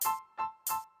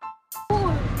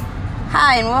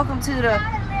Hi, and welcome to the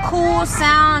cool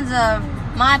sounds of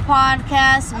my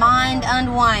podcast, Mind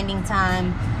Unwinding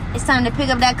Time. It's time to pick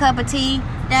up that cup of tea,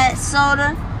 that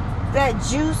soda, that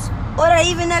juice, or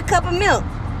even that cup of milk.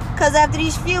 Because after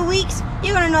these few weeks,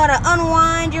 you're going to know how to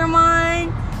unwind your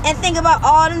mind and think about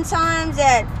all them times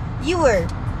that you were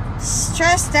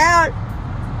stressed out,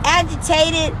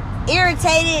 agitated,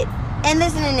 irritated, and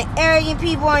listening to arrogant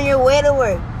people on your way to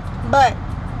work. But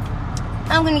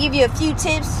I'm going to give you a few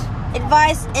tips,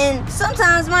 advice, and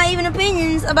sometimes my even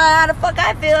opinions about how the fuck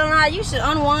I feel and how you should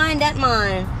unwind that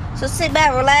mind. So sit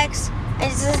back, relax, and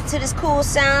just listen to this cool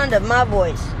sound of my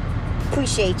voice.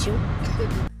 Appreciate you.